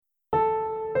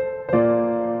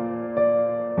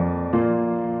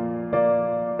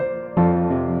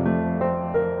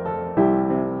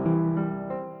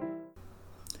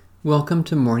Welcome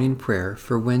to morning prayer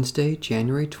for Wednesday,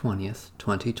 January 20th,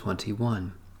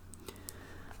 2021.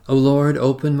 O Lord,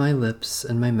 open my lips,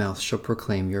 and my mouth shall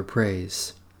proclaim your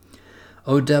praise.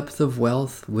 O depth of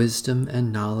wealth, wisdom,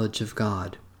 and knowledge of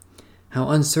God! How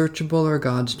unsearchable are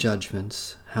God's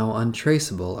judgments, how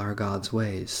untraceable are God's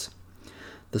ways.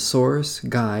 The source,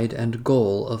 guide, and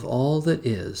goal of all that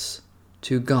is,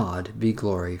 to God be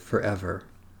glory forever.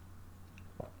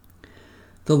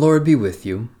 The Lord be with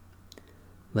you.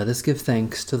 Let us give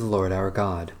thanks to the Lord our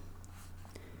God.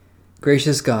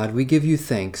 Gracious God, we give you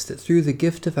thanks that through the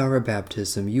gift of our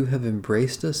baptism you have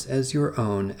embraced us as your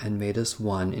own and made us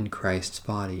one in Christ's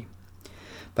body.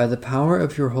 By the power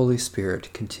of your Holy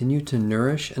Spirit, continue to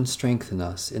nourish and strengthen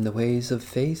us in the ways of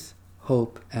faith,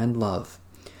 hope, and love.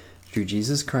 Through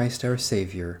Jesus Christ our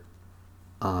Savior.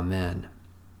 Amen.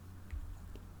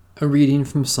 A reading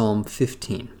from Psalm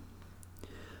 15.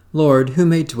 Lord, who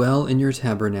may dwell in your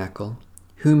tabernacle?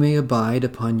 Who may abide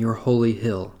upon your holy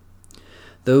hill?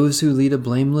 Those who lead a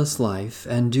blameless life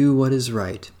and do what is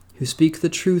right, who speak the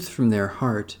truth from their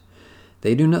heart.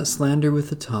 They do not slander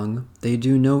with the tongue, they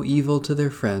do no evil to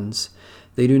their friends,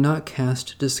 they do not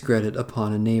cast discredit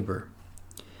upon a neighbor.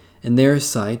 In their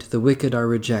sight the wicked are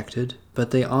rejected, but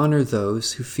they honor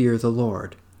those who fear the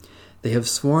Lord. They have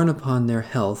sworn upon their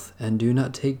health and do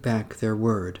not take back their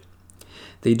word.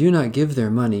 They do not give their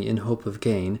money in hope of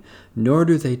gain, nor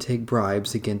do they take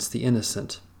bribes against the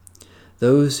innocent.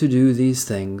 Those who do these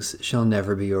things shall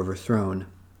never be overthrown.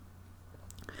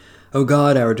 O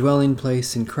God, our dwelling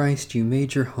place, in Christ you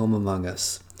made your home among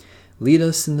us. Lead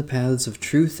us in the paths of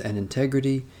truth and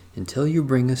integrity until you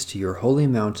bring us to your holy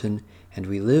mountain, and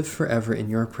we live forever in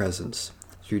your presence.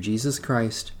 Through Jesus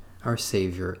Christ, our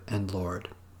Savior and Lord.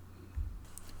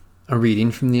 A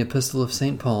reading from the Epistle of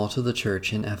St. Paul to the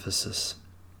Church in Ephesus.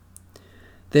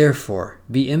 Therefore,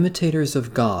 be imitators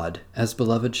of God as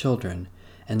beloved children,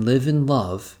 and live in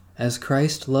love, as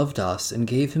Christ loved us and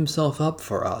gave himself up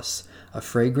for us, a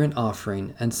fragrant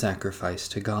offering and sacrifice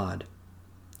to God.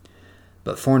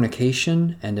 But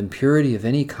fornication and impurity of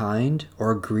any kind,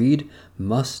 or greed,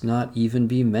 must not even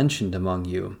be mentioned among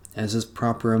you, as is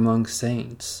proper among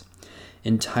saints.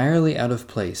 Entirely out of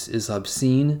place is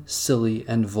obscene, silly,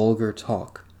 and vulgar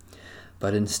talk.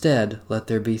 But instead, let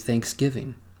there be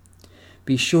thanksgiving.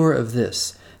 Be sure of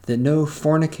this, that no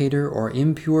fornicator or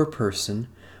impure person,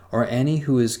 or any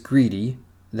who is greedy,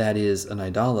 that is, an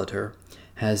idolater,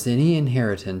 has any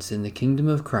inheritance in the kingdom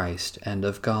of Christ and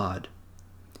of God.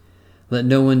 Let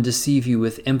no one deceive you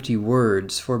with empty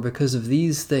words, for because of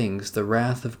these things the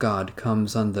wrath of God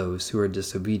comes on those who are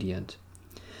disobedient.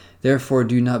 Therefore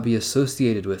do not be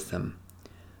associated with them.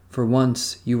 For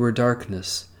once you were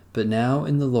darkness, but now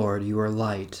in the Lord you are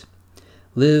light.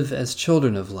 Live as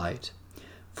children of light.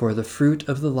 For the fruit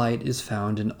of the light is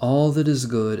found in all that is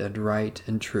good and right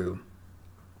and true.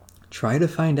 Try to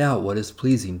find out what is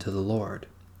pleasing to the Lord.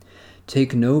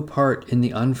 Take no part in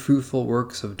the unfruitful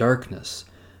works of darkness,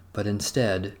 but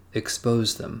instead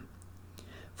expose them.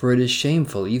 For it is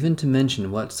shameful even to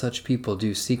mention what such people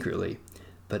do secretly,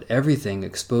 but everything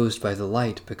exposed by the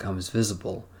light becomes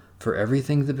visible, for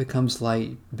everything that becomes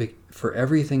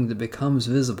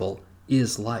visible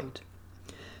is light.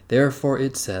 Therefore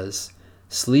it says,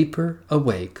 Sleeper,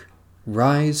 awake,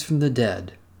 rise from the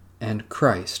dead, and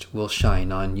Christ will shine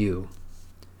on you.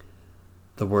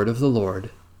 The word of the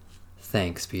Lord.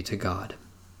 Thanks be to God.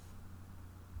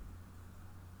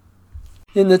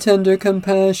 In the tender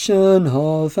compassion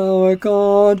of our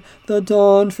God, the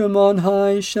dawn from on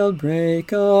high shall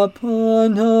break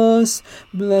upon us.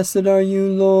 Blessed are you,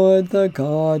 Lord, the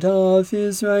God of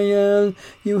Israel.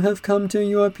 You have come to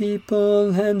your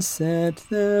people and set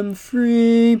them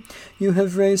free. You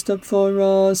have raised up for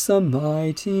us a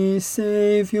mighty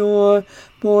Savior,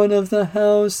 born of the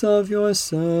house of your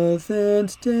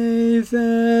servant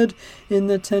David. In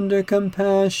the tender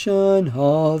compassion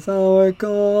of our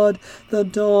God, the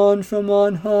dawn from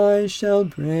on high shall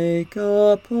break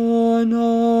upon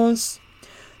us.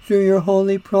 Through your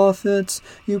holy prophets,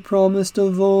 you promised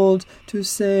of old to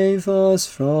save us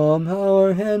from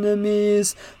our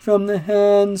enemies, from the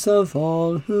hands of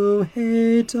all who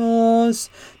hate us,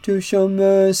 to show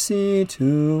mercy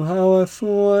to our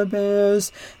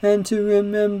forebears, and to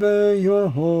remember your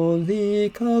holy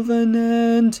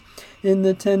covenant. in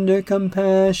the tender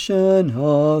compassion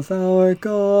of our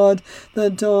God, the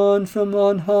dawn from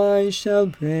on high shall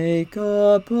break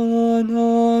upon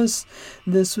us.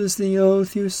 This was the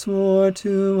oath you swore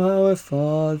to our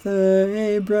father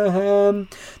Abraham,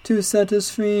 to set us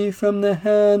free from the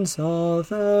hands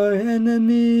of our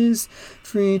enemies,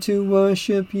 free to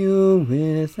worship you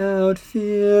without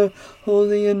fear,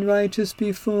 holy and righteous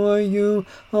before you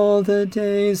all the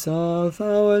days of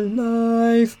our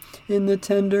life. In the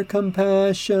tender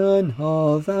compassion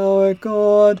of our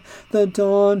God, the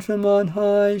dawn from on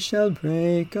high shall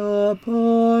break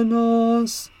upon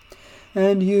us.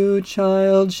 And you,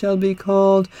 child, shall be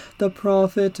called the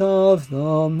prophet of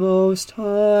the Most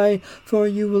High, for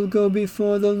you will go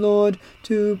before the Lord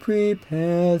to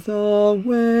prepare the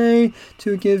way,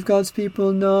 to give God's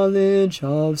people knowledge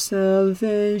of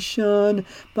salvation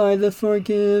by the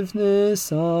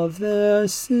forgiveness of their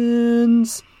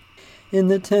sins. In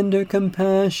the tender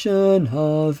compassion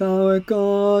of our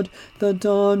God, the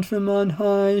dawn from on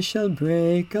high shall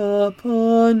break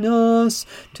upon us,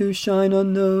 to shine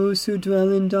on those who dwell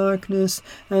in darkness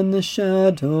and the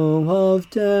shadow of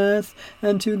death,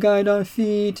 and to guide our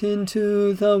feet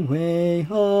into the way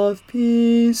of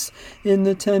peace. In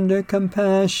the tender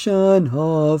compassion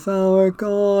of our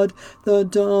God, the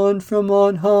dawn from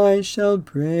on high shall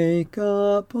break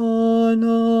upon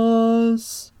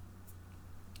us.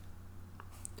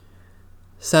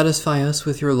 Satisfy us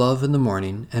with your love in the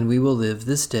morning, and we will live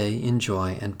this day in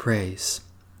joy and praise.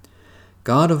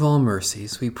 God of all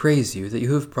mercies, we praise you that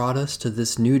you have brought us to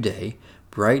this new day,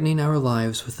 brightening our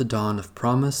lives with the dawn of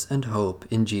promise and hope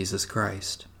in Jesus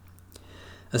Christ.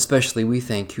 Especially we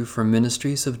thank you for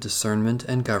ministries of discernment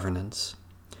and governance,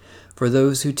 for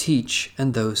those who teach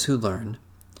and those who learn,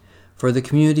 for the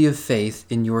community of faith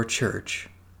in your church,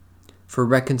 for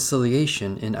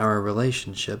reconciliation in our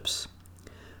relationships,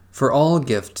 for all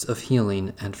gifts of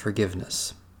healing and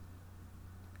forgiveness.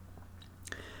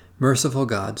 Merciful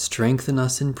God, strengthen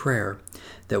us in prayer,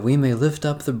 that we may lift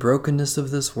up the brokenness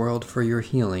of this world for your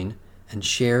healing and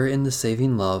share in the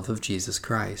saving love of Jesus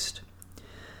Christ.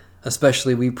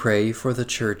 Especially we pray for the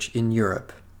Church in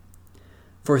Europe,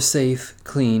 for safe,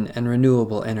 clean, and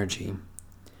renewable energy,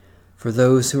 for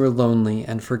those who are lonely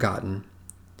and forgotten,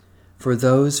 for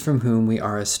those from whom we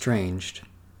are estranged,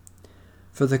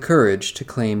 for the courage to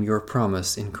claim your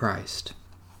promise in Christ.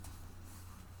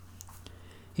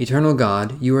 Eternal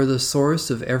God, you are the source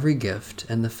of every gift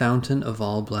and the fountain of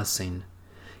all blessing.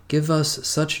 Give us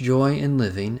such joy in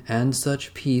living and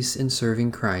such peace in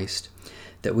serving Christ,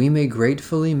 that we may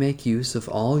gratefully make use of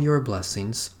all your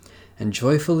blessings and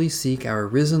joyfully seek our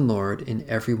risen Lord in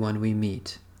everyone we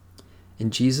meet.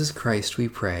 In Jesus Christ we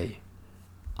pray.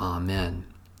 Amen.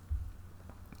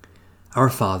 Our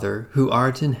Father, who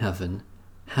art in heaven,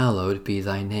 hallowed be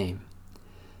thy name.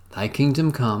 Thy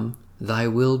kingdom come, thy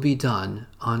will be done,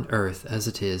 on earth as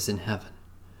it is in heaven.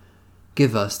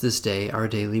 Give us this day our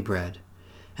daily bread,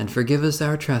 and forgive us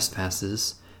our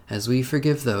trespasses, as we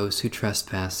forgive those who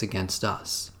trespass against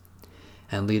us.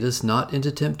 And lead us not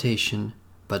into temptation,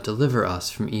 but deliver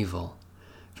us from evil.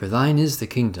 For thine is the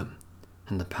kingdom,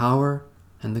 and the power,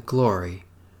 and the glory,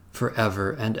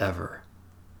 forever and ever.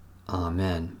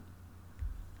 Amen.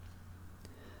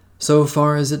 So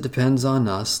far as it depends on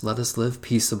us, let us live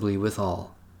peaceably with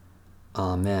all.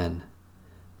 Amen.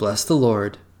 Bless the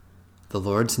Lord. The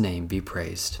Lord's name be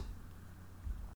praised.